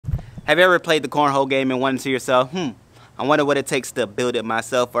Have you ever played the cornhole game and wondered to yourself, I wonder what it takes to build it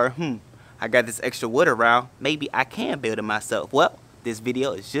myself, or I got this extra wood around, maybe I can build it myself? Well, this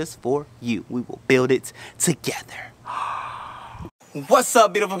video is just for you. We will build it together. What's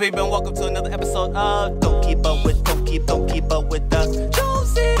up, beautiful people, and welcome to another episode of Don't Keep Up with the Joneses. Don't keep up with the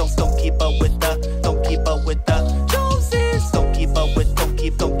Joneses. Don't keep up with the Joneses. Don't keep up with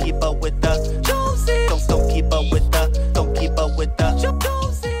the Joneses. Don't keep up with the Joneses.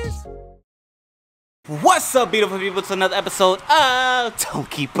 What's up, beautiful people, to another episode of Don't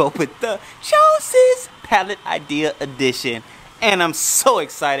Keep Up with the Joneses Pallet Idea Edition. And I'm so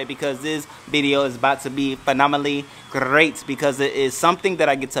excited because this video is about to be phenomenally great because it is something that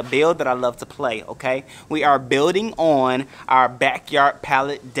I get to build that I love to play, okay? We are building on our backyard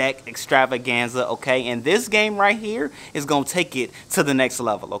pallet deck extravaganza, okay? And this game right here is going to take it to the next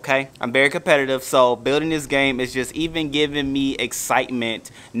level, okay? I'm very competitive, so building this game is just even giving me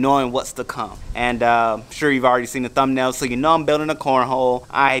excitement knowing what's to come. And I'm sure you've already seen the thumbnail, so you know I'm building a cornhole.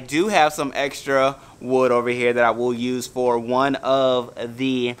 I do have some extra wood over here that I will use for one of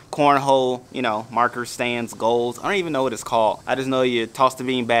the cornhole, marker stands, goals. I don't even know what it's called. I just know you toss the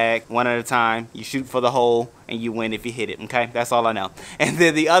bean bag one at a time, you shoot for the hole, and you win if you hit it, okay? That's all I know. And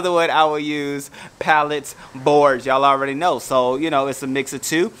then the other one, I will use pallets, boards. Y'all already know. So, it's a mix of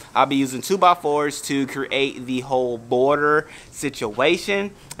two. I'll be using 2x4s to create the whole border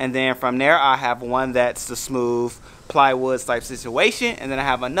situation. And then from there, I have one that's the smooth plywood type situation, and then I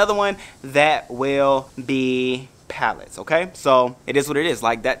have another one that will be pallets, okay? So it is what it is.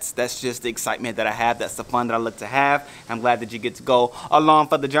 Like that's just the excitement that I have. That's the fun that I look to have. I'm glad that you get to go along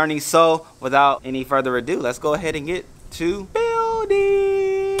for the journey. So without any further ado, let's go ahead and get to building.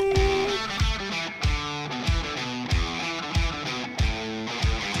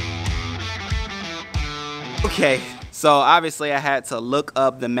 Okay, so obviously I had to look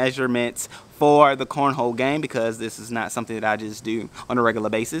up the measurements for the cornhole game because this is not something that I just do on a regular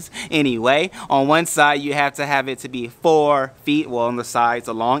basis. Anyway, on one side you have to have it to be 4 feet. Well, on the sides,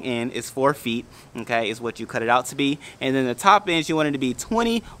 the long end is 4 feet, okay, is what you cut it out to be. And then the top end, you want it to be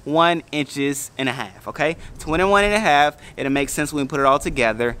 21 inches and a half, okay? 21 and a half. It'll make sense when we put it all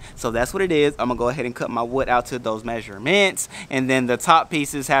together. So that's what it is. I'm gonna go ahead and cut my wood out to those measurements. And then the top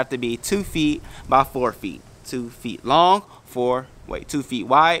pieces have to be 2 feet by 4 feet. 2 feet long, 2 feet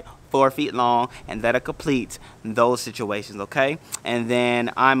wide, 4 feet long, and that'll complete those situations, okay? And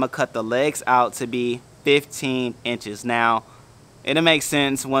then I'm gonna cut the legs out to be 15 inches. Now, it'll make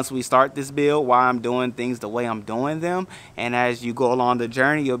sense once we start this build why I'm doing things the way I'm doing them. And as you go along the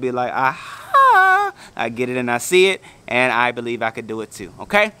journey, you'll be like, aha, I get it and I see it, and I believe I could do it too,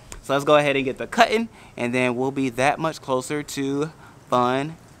 okay? So let's go ahead and get the cutting, and then we'll be that much closer to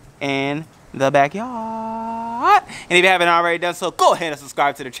fun in the backyard. And if you haven't already done so, go ahead and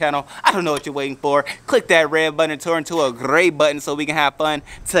subscribe to the channel. I don't know what you're waiting for. Click that red button and turn into a gray button so we can have fun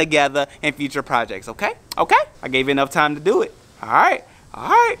together in future projects, okay? Okay? I gave you enough time to do it. All right,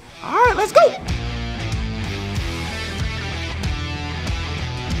 let's go.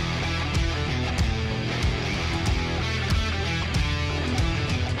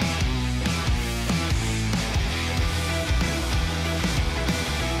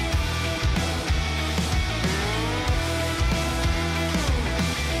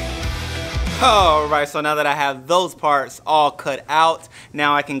 Alright, so now that I have those parts all cut out,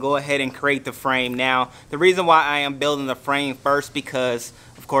 now I can go ahead and create the frame. Now, the reason why I am building the frame first, because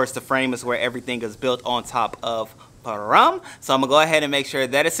of course the frame is where everything is built on top of. So I'm gonna go ahead and make sure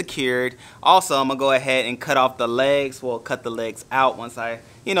that it's secured. Also, I'm gonna go ahead and cut off the legs. We'll cut the legs out once I,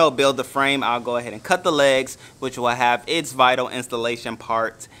 build the frame. I'll go ahead and cut the legs, which will have its vital installation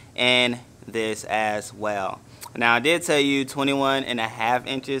part in this as well. Now, I did tell you 21 and a half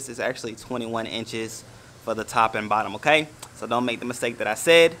inches. It's actually 21 inches for the top and bottom, okay? So don't make the mistake that I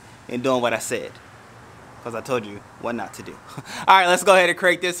said in doing what I said, because I told you what not to do. All right, let's go ahead and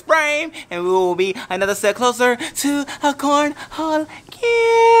create this frame, and we will be another step closer to a cornhole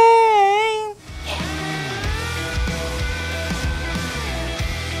game.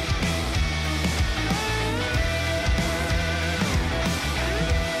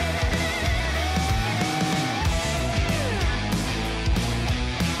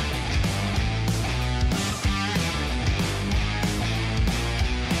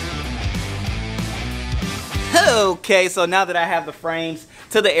 Okay, so now that I have the frames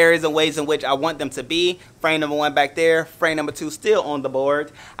to the areas and ways in which I want them to be, Frame number 1 back there, frame number 2 still on the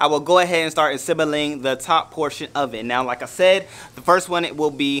board. I will go ahead and start assembling the top portion of it. Now, like I said, the first one it will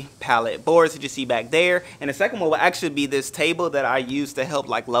be pallet boards that you see back there, and the second one will actually be this table that I use to help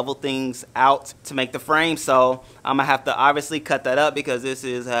like level things out to make the frame. So I'm gonna have to obviously cut that up because this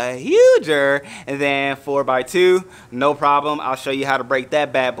is a huger than 4x2. No problem. I'll show you how to break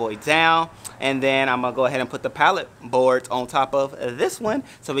that bad boy down, and then I'm gonna go ahead and put the pallet boards on top of this one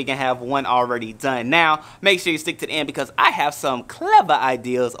so we can have one already done. Now, make sure you stick to the end because I have some clever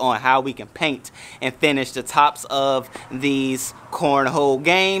ideas on how we can paint and finish the tops of these cornhole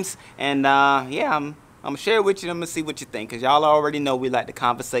games. And yeah, I'm gonna share it with you. I'm gonna see what you think, because y'all already know we like the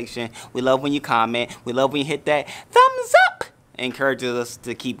conversation. We love when you comment. We love when you hit that thumbs up. It encourages us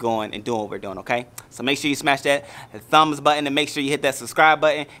to keep going and doing what we're doing, okay? So make sure you smash that thumbs button, and make sure you hit that subscribe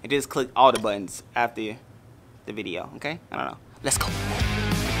button, and just click all the buttons after the video, okay? I don't know. Let's go.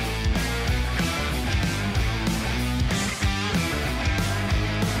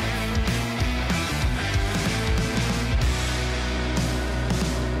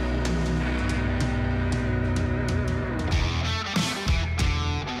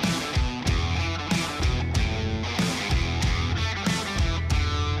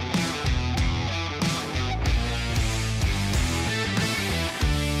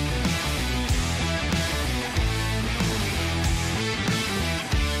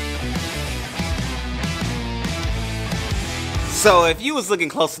 So if you was looking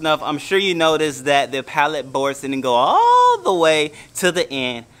close enough, I'm sure you noticed that the pallet boards didn't go all the way to the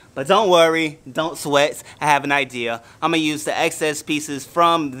end. But don't worry, don't sweat, I have an idea. I'm gonna use the excess pieces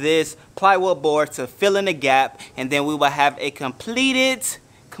from this plywood board to fill in the gap, and then we will have a completed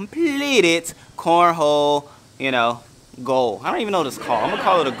cornhole, you know, goal. I don't even know what it's called. I'm gonna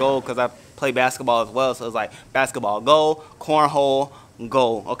call it a goal because I play basketball as well, so it's like basketball goal, cornhole,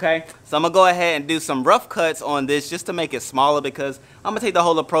 goal, okay? So I'm gonna go ahead and do some rough cuts on this just to make it smaller, because I'm gonna take the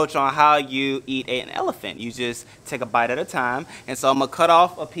whole approach on how you eat an elephant. You just take a bite at a time. And so I'm gonna cut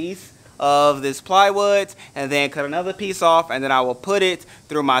off a piece of this plywood and then cut another piece off, and then I will put it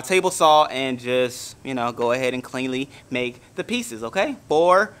through my table saw and just, you know, go ahead and cleanly make the pieces, okay?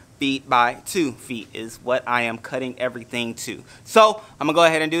 4 feet by 2 feet is what I am cutting everything to. So I'm gonna go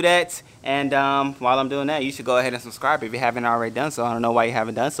ahead and do that, and while I'm doing that, you should go ahead and subscribe if you haven't already done so. I don't know why you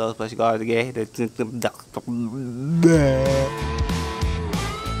haven't done so, but you go ahead and get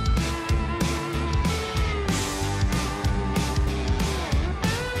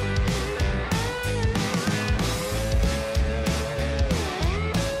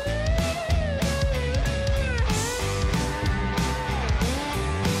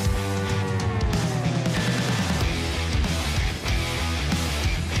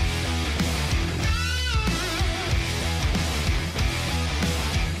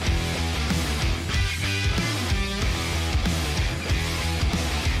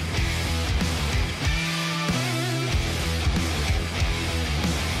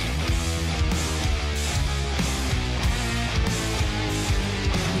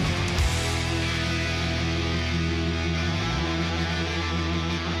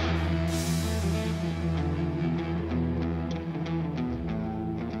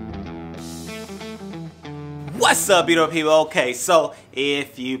What's up, beautiful people? Okay, so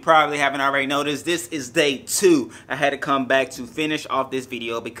if you probably haven't already noticed, this is day 2. I had to come back to finish off this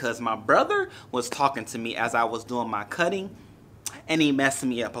video because my brother was talking to me as I was doing my cutting, and he messed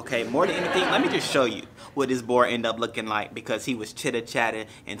me up, okay? More than anything, let me just show you what this board ended up looking like, because he was chitter-chatting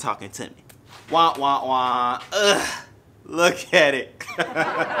and talking to me. Wah, wah, wah. Ugh. Look at it.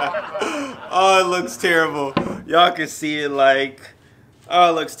 Oh, it looks terrible. Y'all can see it like...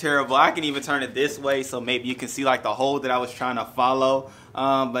 Oh, it looks terrible. I can even turn it this way so maybe you can see like the hole that I was trying to follow.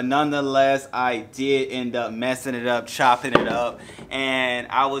 But nonetheless, I did end up messing it up, chopping it up. And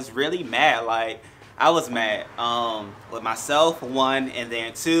I was really mad. Like, I was mad with myself, 1, and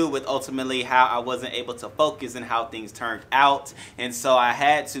then 2, with ultimately how I wasn't able to focus and how things turned out. And so I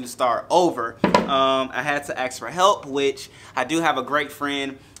had to start over. I had to ask for help, which I do have a great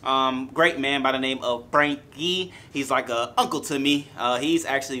friend, great man by the name of Frankie. He's like a uncle to me. He's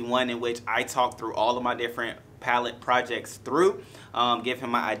actually one in which I talk through all of my different palette projects through. Give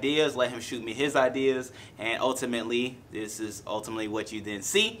him my ideas, let him shoot me his ideas, and ultimately this is ultimately what you then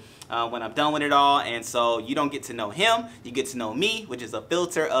see when I'm done with it all. And so you don't get to know him, you get to know me, which is a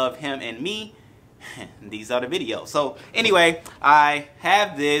filter of him and me. These are the videos. So anyway, I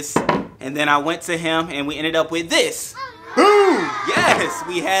have this, and then I went to him and we ended up with this. Boom! Yes,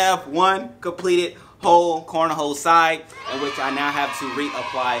 we have one completed whole cornhole side, in which I now have to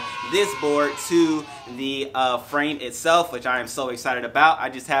reapply this board to the frame itself, which I am so excited about. I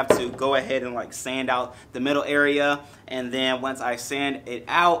just have to go ahead and like sand out the middle area, and then once I sand it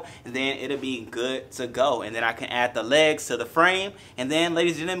out, then it'll be good to go. And then I can add the legs to the frame, and then,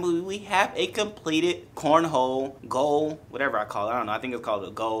 ladies and gentlemen, we have a completed cornhole goal, whatever I call it. I don't know, I think it's called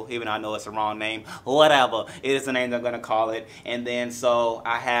a goal, even though I know it's the wrong name. Whatever, it is the name I'm gonna call it. And then so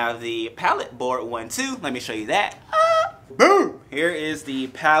I have the pallet board one too. Let me show you that. Boom! Here is the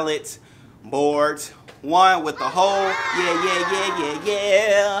pallet board one with the hole.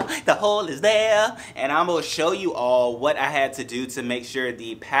 Yeah. The hole is there. And I'm gonna show you all what I had to do to make sure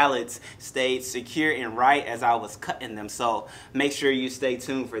the pallets stayed secure and right as I was cutting them. So make sure you stay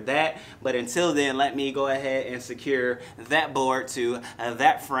tuned for that. But until then, let me go ahead and secure that board to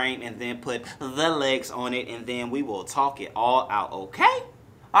that frame and then put the legs on it, and then we will talk it all out, okay?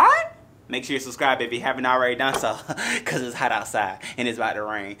 All right? Make sure you subscribe if you haven't already done so, because it's hot outside and it's about to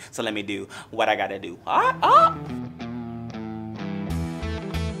rain. So let me do what I gotta do. All right?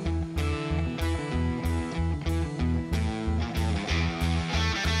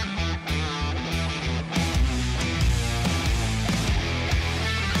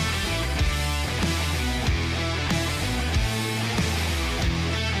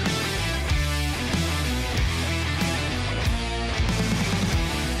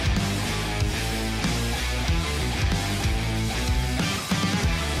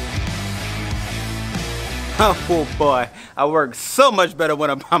 Oh boy, I work so much better when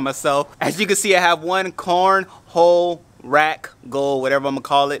I'm by myself. As you can see, I have one cornhole rack goal, whatever I'm gonna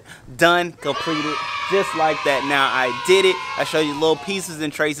call it, done, completed, just like that. Now I did it. I show you little pieces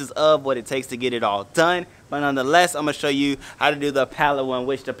and traces of what it takes to get it all done. But nonetheless, I'm gonna show you how to do the pallet one,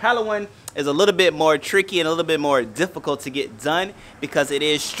 which the pallet one is a little bit more tricky and a little bit more difficult to get done because it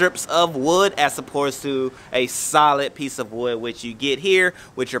is strips of wood as opposed to a solid piece of wood, which you get here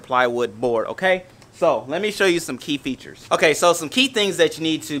with your plywood board, okay? So let me show you some key features. Okay, so some key things that you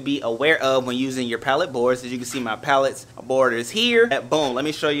need to be aware of when using your pallet boards. As you can see, my pallet board is here. Boom, let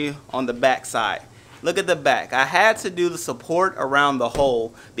me show you on the back side. Look at the back. I had to do the support around the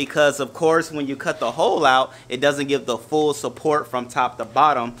hole because, of course, when you cut the hole out, it doesn't give the full support from top to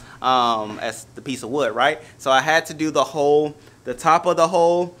bottom as the piece of wood, right? So I had to do the hole, the top of the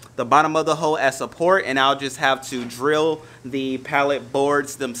hole, the bottom of the hole as support, and I'll just have to drill the pallet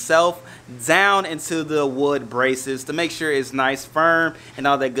boards themselves down into the wood braces to make sure it's nice, firm, and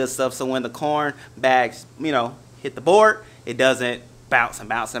all that good stuff. So when the corn bags, you know, hit the board, it doesn't bounce and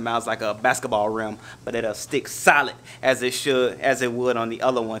bounce and bounce like a basketball rim, but it'll stick solid as it should, as it would on the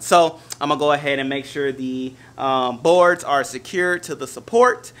other one. So I'm gonna go ahead and make sure the boards are secured to the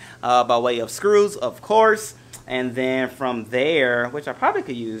support by way of screws, of course. And then from there, which I probably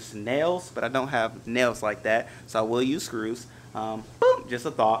could use nails, but I don't have nails like that, so I will use screws. Boom, just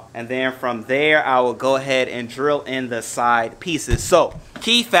a thought. And then from there, I will go ahead and drill in the side pieces. So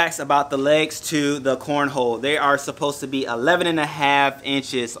key facts about the legs to the cornhole. They are supposed to be 11.5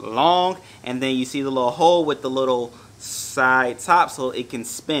 inches long, and then you see the little hole with the little side top so it can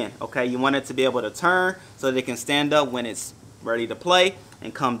spin. Okay, you want it to be able to turn so that it can stand up when it's ready to play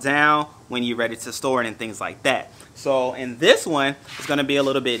and come down when you're ready to store it and things like that. So in this one, it's going to be a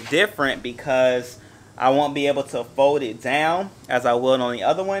little bit different because I won't be able to fold it down as I would on the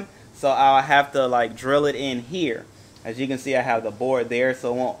other one. So I'll have to like drill it in here. As you can see, I have the board there,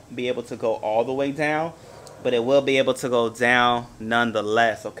 so it won't be able to go all the way down, but it will be able to go down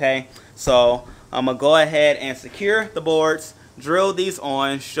nonetheless, okay? So I'm gonna go ahead and secure the boards, drill these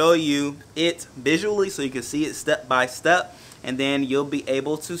on, show you it visually so you can see it step by step, and then you'll be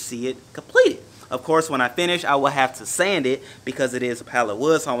able to see it completed. Of course, when I finish, I will have to sand it because it is a pallet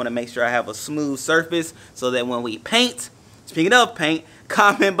wood, so I want to make sure I have a smooth surface so that when we paint, speaking of paint,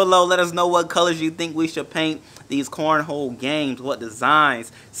 comment below, let us know what colors you think we should paint these cornhole games, what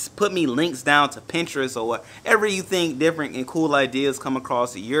designs. Put me links down to Pinterest or whatever you think different and cool ideas come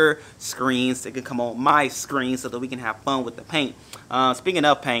across your screens. They can come on my screen so that we can have fun with the paint. Speaking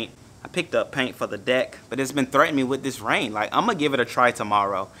of paint, I picked up paint for the deck, but it's been threatening me with this rain. Like, I'm gonna give it a try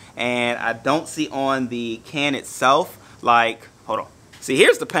tomorrow. And I don't see on the can itself, like, hold on. See,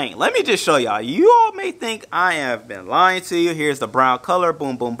 here's the paint. Let me just show y'all. You all may think I have been lying to you. Here's the brown color,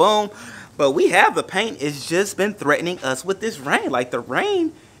 boom, boom, boom. But we have the paint. It's just been threatening us with this rain. Like, the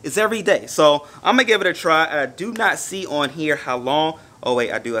rain is every day. So I'm gonna give it a try. I do not see on here how long. Oh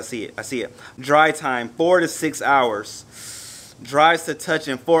wait, I do, I see it, I see it. Dry time, 4 to 6 hours. Dries to touch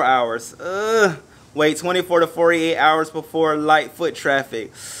in 4 hours. Wait 24 to 48 hours before light foot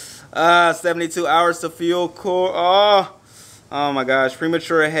traffic. 72 hours to fuel core. Oh my gosh.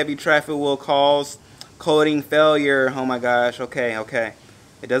 Premature heavy traffic will cause coating failure. Oh my gosh. Okay, okay.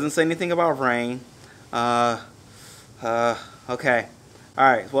 It doesn't say anything about rain. Okay.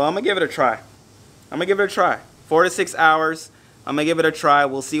 Alright, well, I'm gonna give it a try. 4 to 6 hours. I'm gonna give it a try.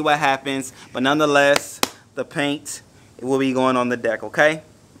 We'll see what happens. But nonetheless, the paint will be going on the deck, okay?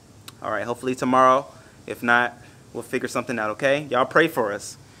 Alright, hopefully tomorrow. If not, we'll figure something out, okay? Y'all pray for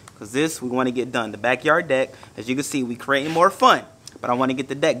us. Because this, we want to get done. The backyard deck, as you can see, we creating more fun. But I want to get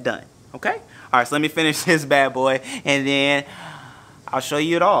the deck done, okay? Alright, so let me finish this bad boy. And then I'll show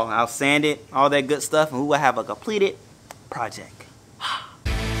you it all. I'll sand it, all that good stuff. And we will have a completed project.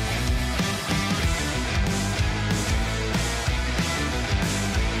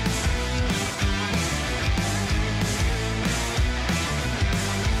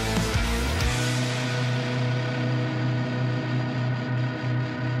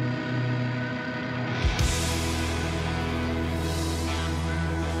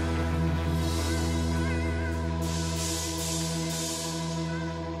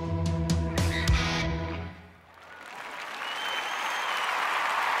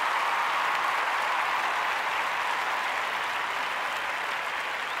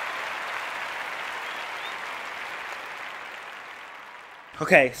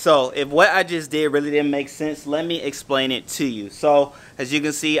 Okay, so if what I just did really didn't make sense, let me explain it to you. So, as you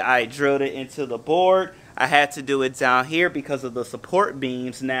can see, I drilled it into the board. I had to do it down here because of the support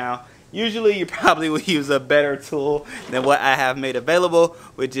beams. Now, usually you probably would use a better tool than what I have made available,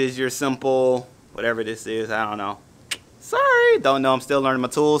 which is your simple, whatever this is, I don't know. Sorry, don't know, I'm still learning my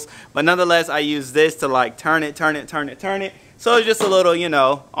tools. But nonetheless, I use this to like turn it. So it's just a little, you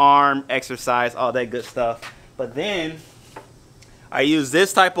know, arm exercise, all that good stuff. But then I use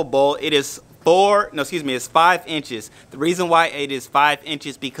this type of bolt. It is it's 5 inches. The reason why it is 5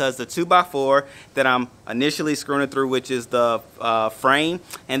 inches because the 2x4 that I'm initially screwing it through, which is the frame,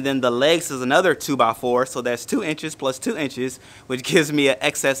 and then the legs is another 2x4, so that's 2 inches plus 2 inches, which gives me an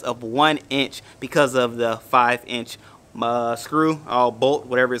excess of 1 inch because of the 5-inch screw, bolt,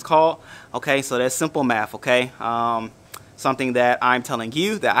 whatever it's called. Okay, so that's simple math, okay? Something that I'm telling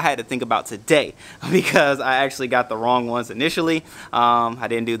you that I had to think about today because I actually got the wrong ones initially. I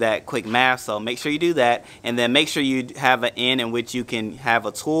didn't do that quick math, so make sure you do that, and then make sure you have an end in which you can have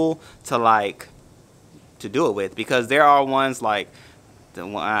a tool to do it with, because there are ones like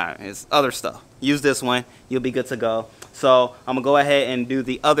it's other stuff. Use this one, you'll be good to go. So I'm gonna go ahead and do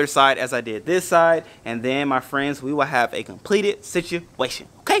the other side as I did this side, and then my friends, we will have a completed situation.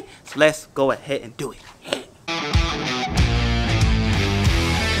 Okay, so let's go ahead and do it.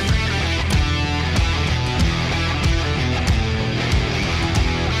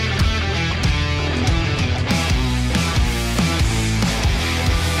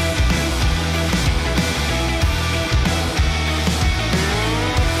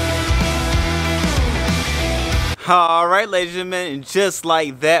 Alright, ladies and gentlemen, and just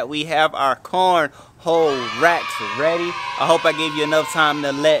like that, we have our cornhole racks ready. I hope I gave you enough time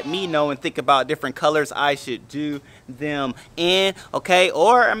to let me know and think about different colors I should do them in, okay?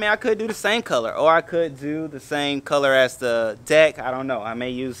 Or, I mean, I could do the same color, or I could do the same color as the deck. I don't know. I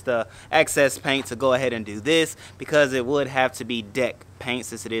may use the excess paint to go ahead and do this, because it would have to be deck paint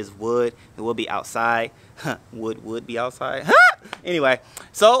since it is wood. It will be outside. Wood would be outside. Anyway,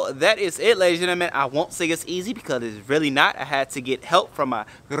 so that is it, ladies and gentlemen. I won't say it's easy because it's really not. I had to get help from my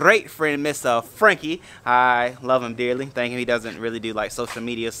great friend, Mr. Frankie. I love him dearly. Thank him. He doesn't really do like social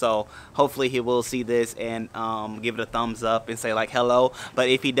media, so hopefully he will see this and give it a thumbs up and say like hello. But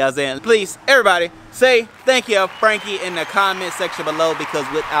if he doesn't, please, everybody, say thank you, Frankie, in the comment section below, because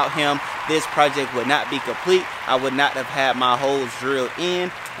without him, this project would not be complete. I would not have had my holes drilled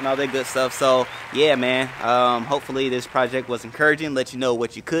in and all that good stuff. So yeah, man, hopefully this project was encouraging, let you know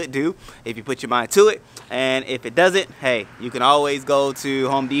what you could do if you put your mind to it. And if it doesn't, hey, you can always go to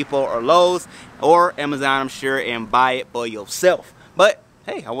Home Depot or Lowe's or Amazon, I'm sure, and buy it for yourself. But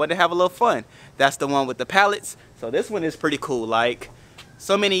hey, I wanted to have a little fun. That's the one with the pallets. So this one is pretty cool. Like,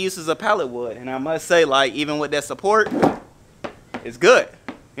 so many uses of pallet wood, and I must say, like, even with that support, it's good.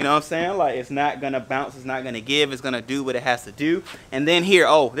 You know what I'm saying? Like, it's not gonna bounce, it's not gonna give, it's gonna do what it has to do. And then here,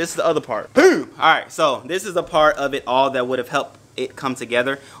 oh, this is the other part. Boom! Alright, so this is a part of it all that would have helped it come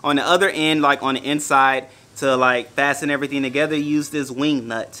together. On the other end, like on the inside, to like fasten everything together, use this wing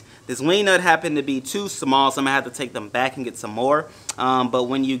nut. This wing nut happened to be too small, so I'm gonna have to take them back and get some more. But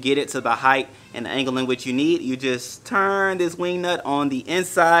when you get it to the height and the angle in which you need, you just turn this wing nut on the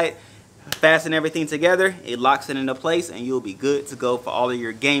inside, fasten everything together, it locks it into place, and you'll be good to go for all of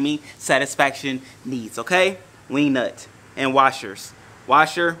your gaming satisfaction needs, okay? Wing nut and washers.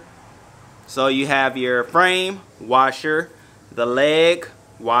 Washer, so you have your frame, washer, the leg,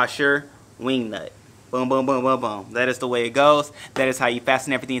 washer, wing nut. Boom, boom, boom, boom, boom. That is the way it goes. That is how you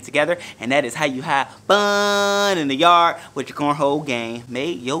fasten everything together. And that is how you have fun in the yard with your cornhole game.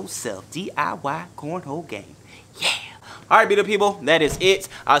 Made yourself. DIY cornhole game. Yeah. Alright, beautiful people. That is it.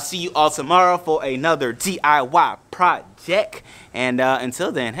 I'll see you all tomorrow for another DIY project. And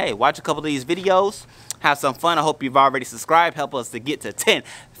until then, hey, watch a couple of these videos. Have some fun. I hope you've already subscribed. Help us to get to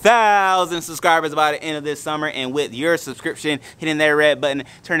 10,000 subscribers by the end of this summer. And with your subscription, hitting that red button,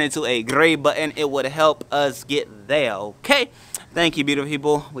 turn it into a gray button. It would help us get there, okay? Thank you, beautiful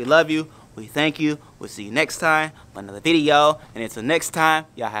people. We love you. We thank you. We'll see you next time for another video. And until next time,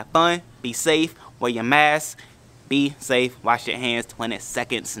 y'all have fun. Be safe. Wear your mask. Be safe. Wash your hands. 20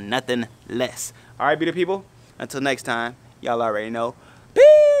 seconds. Nothing less. All right, beautiful people. Until next time, y'all already know.